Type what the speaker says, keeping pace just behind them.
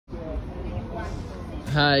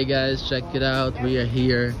Hi guys, check it out. We are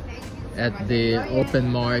here at the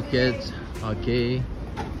open market. Okay,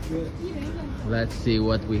 let's see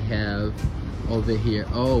what we have over here.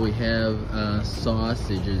 Oh, we have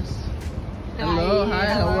sausages. Hello, hi,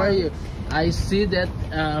 how are you? I see that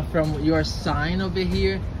from your sign over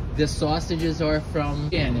here, the sausages are from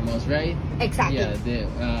animals, right? Exactly. Yeah,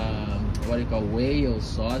 the what do you call whale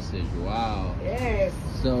sausage? Wow. Yes.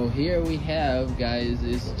 So here we have, guys,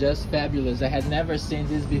 it's just fabulous. I had never seen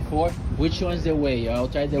this before. Which one's the whale? I'll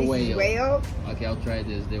try the This whale. is whale. Okay, I'll try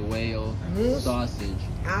this. The whale sausage.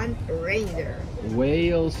 And reindeer.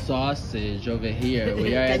 Whale sausage over here.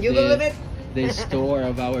 We are Can you believe it? the store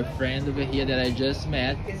of our friend over here that I just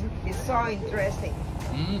met. It's so interesting.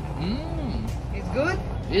 It's good.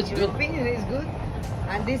 It's Your good. opinion is good.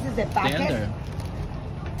 And this is the packet. Tender.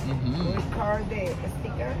 We card the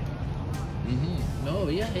sticker. No,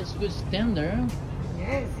 yeah, it's good. It's tender.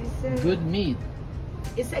 Yes, it's Good meat.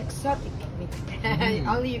 It's exotic meat.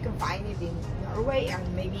 Only you can find it in Norway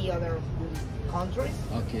and maybe other countries.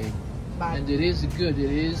 Okay. But And it is good.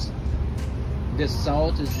 It is. The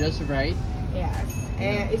salt is just right. yes,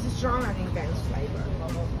 it's a strong and intense flavor.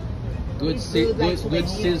 Good, It's good, like good souvenir.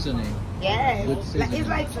 seasoning. Yes, Good seasoning. it's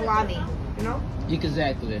like salami, you know?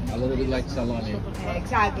 Exactly. A little bit like salami.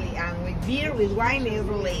 Exactly, and with beer, with wine, it's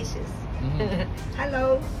delicious.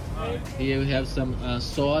 Hello, Here we have some would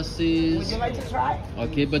sauces. you like to try?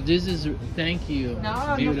 Okay, but this is, thank you.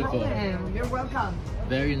 No, Beautiful. no problem. You're welcome.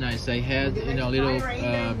 Very nice. I had, you know, a little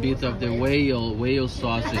bit of the whale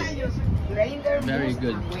sausage. Reindeer Very mousse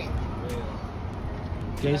good. and wheat.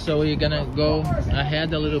 Okay, so we're gonna go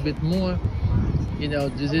ahead a little bit more. You know,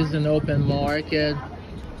 this is an open market.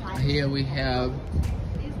 Here we have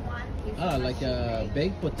like a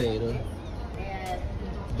baked potato,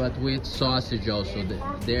 but with sausage also.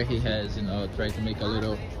 There he has, you know, try to make a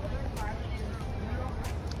little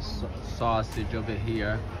sausage over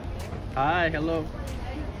here. Hi, hello.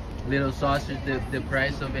 Little sausage. The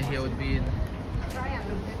price over here would be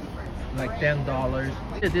like $10.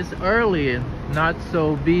 It is early, not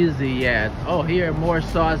so busy yet. Oh, here more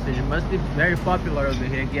sausage. It must be very popular over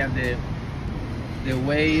here. Again, the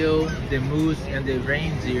whale, the moose, and the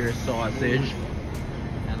reindeer sausage.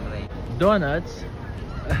 Donuts.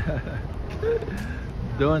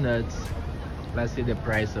 Donuts. Let's see the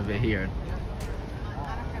price over here.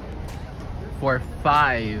 For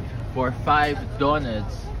five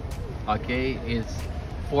donuts, okay, it's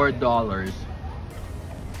 $4.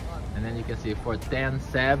 And then you can see for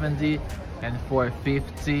 $10.70 and for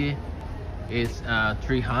 $50 it's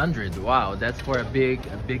 $300. Wow, that's for a big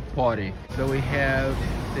party. So we have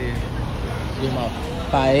the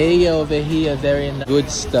paella over here. Very good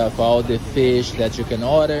stuff. All the fish that you can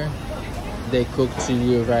order, they cook to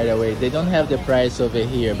you right away. They don't have the price over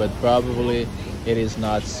here, but probably it is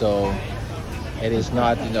not so. It is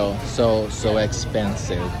not, you know, so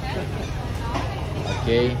expensive.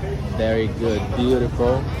 Okay, very good,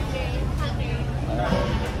 beautiful.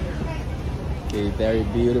 Okay, very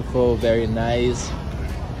beautiful, very nice.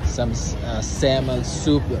 Some salmon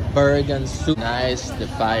soup, Bergen soup. Nice, the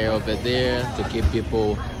fire over there to keep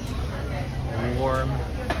people warm.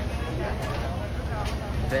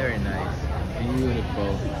 Very nice,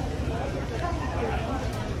 beautiful.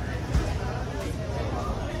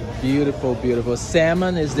 Beautiful, beautiful.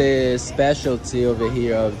 Salmon is the specialty over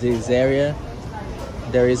here of this area.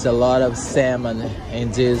 There is a lot of salmon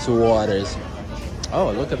in these waters.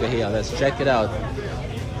 Oh, look over here. Let's check it out.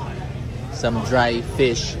 Some dry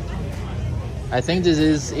fish. I think this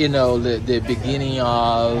is, you know, the beginning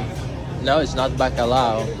of... No, it's not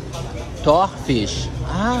bacalhau. Torfish.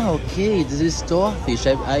 Ah, okay. This is torfish.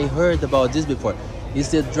 I heard about this before. It's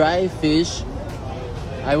the dry fish.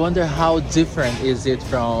 I wonder how different is it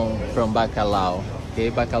from bacalhau.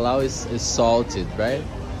 Okay, bacalhau is salted, right?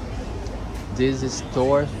 This is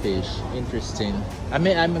torfish. Interesting. I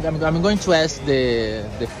mean, I'm going to ask the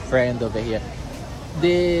friend over here.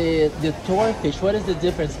 The torfish. What is the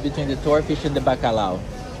difference between the torfish and the bacalhau?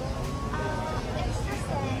 It's the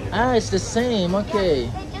same. Ah, it's the same. Okay.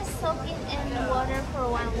 They just soak it in water for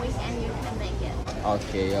 1 week and you can make it.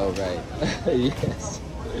 Okay. All right. Yes.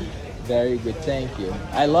 Very good. Thank you.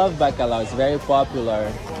 I love bacalhau. It's very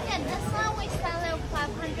popular. Yeah, this one we sell it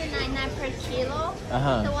 599 per kilo.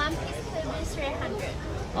 The one piece could be 300.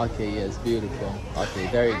 Okay. Yes. Beautiful. Okay.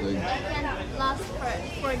 Very And good. it can last for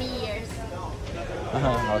 40 years.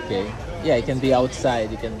 Okay. Yeah, it can be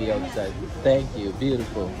outside. It can be outside. Thank you.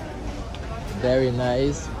 Beautiful. Very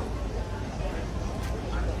nice.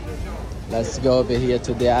 Let's go over here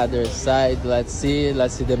to the other side. Let's see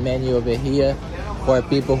the menu over here for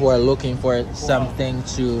people who are looking for something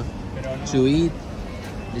to eat.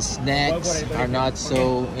 The snacks are not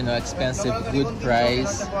so, you know, expensive, good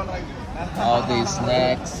price. All these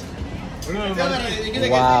snacks.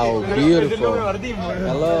 Wow, beautiful.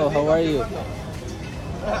 Hello, how are you?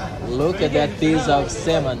 Look at that piece of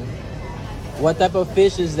salmon. What type of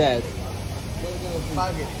fish is that?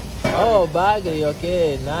 Oh, baggy.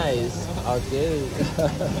 Okay, nice. Okay.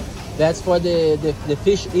 That's for the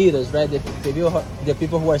fish eaters, right? The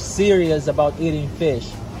people who are serious about eating fish.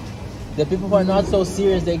 The people who are not so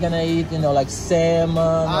serious, they're gonna eat, you know, like salmon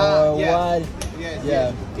or what? Yes,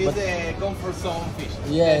 yeah. It's a comfort zone fish.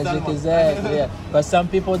 Yes, exactly. Yeah. But some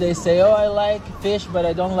people, they say, oh, I like fish, but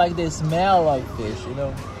I don't like the smell of fish, you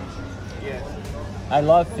know? Yes. I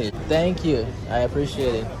love fish. Thank you. I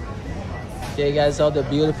appreciate it. Okay, guys, all the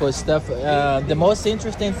beautiful stuff. The most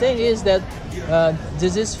interesting thing is that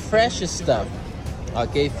this is fresh stuff.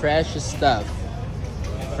 Okay, fresh stuff.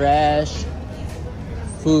 Fresh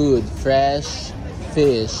food, fresh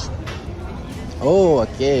fish. Oh,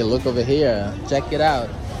 okay, look over here. Check it out.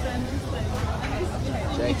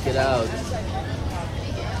 Check it out.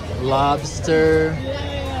 Lobster.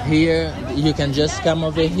 Here, you can just come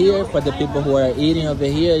over here. For the people who are eating over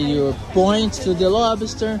here, you point to the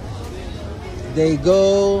lobster. They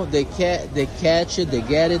go, they catch it, they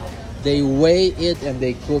get it, they weigh it, and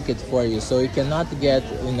they cook it for you. So you cannot get,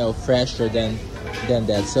 you know, fresher than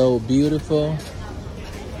that. So beautiful.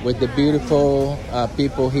 With the beautiful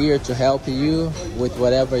people here to help you with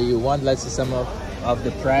whatever you want. Let's see some of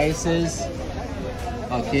the prices.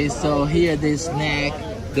 Okay, so here the snack,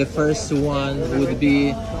 the first one would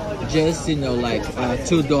be just, you know, like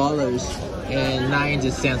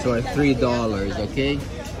 $2.90 or $3. Okay,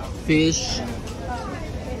 fish.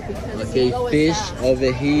 Okay, fish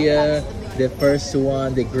over here. The first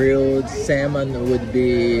one, the grilled salmon, would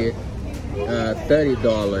be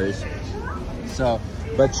 $30. So.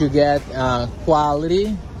 But you get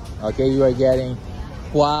quality. Okay, you are getting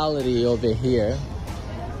quality over here.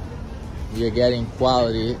 You're getting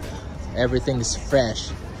quality. Everything is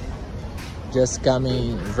fresh, just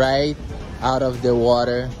coming right out of the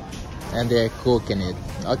water, and they're cooking it.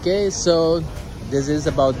 Okay, so this is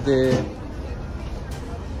about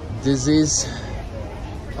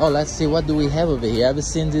oh, let's see, what do we have over here? I've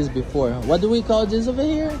seen this before. What do we call this over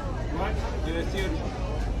here?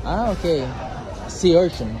 Ah, okay. Sea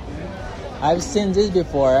urchin. I've seen this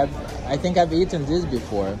before. I think I've eaten this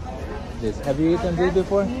before. Have you eaten this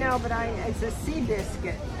before? No, but it's a sea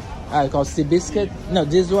biscuit. Ah, it's called sea biscuit? No,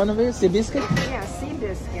 this one over here, sea biscuit? Yeah, sea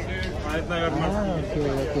biscuit. Ah,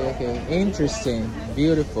 okay. Interesting.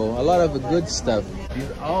 Beautiful. A lot of good stuff.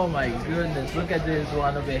 Oh my goodness, look at this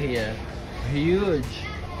one over here. Huge.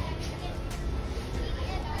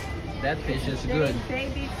 That fish is good.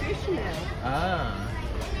 Baby fish meal. Ah.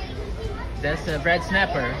 That's a red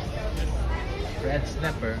snapper. Red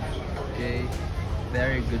snapper. Okay.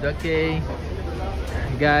 Very good. Okay.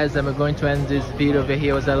 Guys, I'm going to end this video over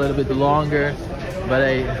here. It was a little bit longer, but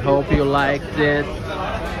I hope you liked it.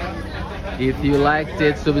 If you liked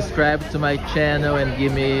it, subscribe to my channel and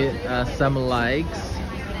give me some likes.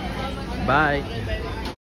 Bye.